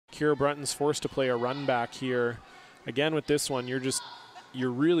Hero Brunton's forced to play a run back here. Again, with this one, it'd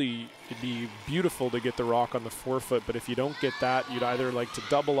be beautiful to get the rock on the forefoot, but if you don't get that, you'd either like to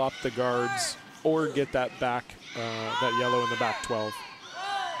double up the guards or get that back, that yellow in the back 12.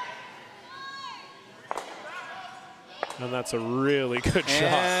 And that's a really good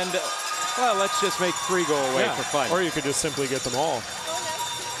shot. And, well, let's just make 3 go away for fun. Or you could just simply get them all.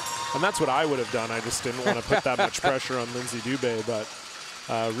 And that's what I would have done. I just didn't want to put that much pressure on Lindsay Dubue, but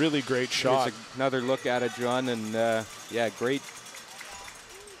really great shot. Here's another look at it, John, and yeah, great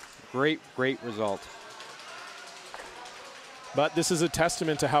result. But this is a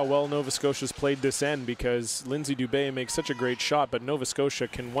testament to how well Nova Scotia's played this end, because Lindsay Dubue makes such a great shot, but Nova Scotia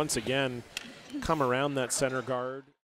can once again come around that center guard.